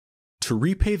To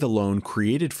repay the loan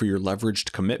created for your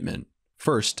leveraged commitment,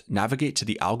 first navigate to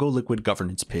the Algo Liquid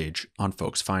Governance page on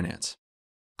Folks Finance.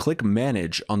 Click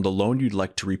Manage on the loan you'd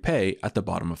like to repay at the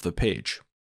bottom of the page.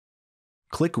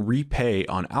 Click Repay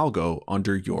on Algo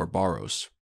under Your Borrows.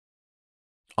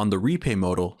 On the Repay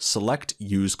modal, select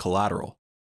Use Collateral.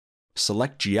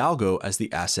 Select Gialgo as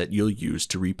the asset you'll use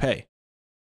to repay.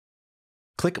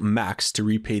 Click Max to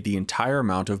repay the entire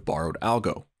amount of borrowed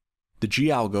algo. The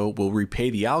Gialgo will repay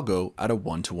the algo at a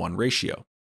 1-to-1 ratio.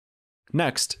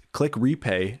 Next, click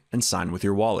Repay and sign with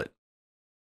your wallet.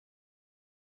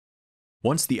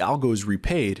 Once the algo is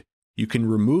repaid, you can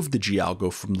remove the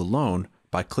Gialgo from the loan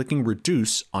by clicking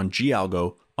Reduce on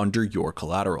Gialgo under Your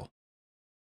Collateral.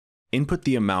 Input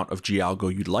the amount of Gialgo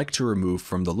you'd like to remove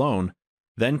from the loan,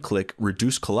 then click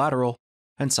Reduce Collateral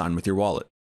and sign with your wallet.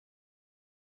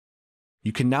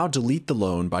 You can now delete the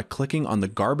loan by clicking on the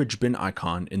garbage bin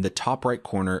icon in the top right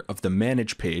corner of the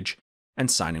Manage page and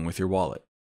signing with your wallet.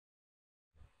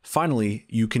 Finally,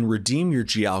 you can redeem your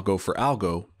Gialgo for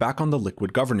algo back on the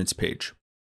Liquid Governance page.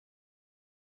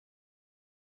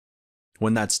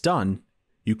 When that's done,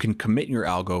 you can commit your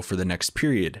algo for the next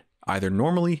period, either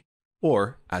normally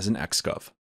or as an XGov.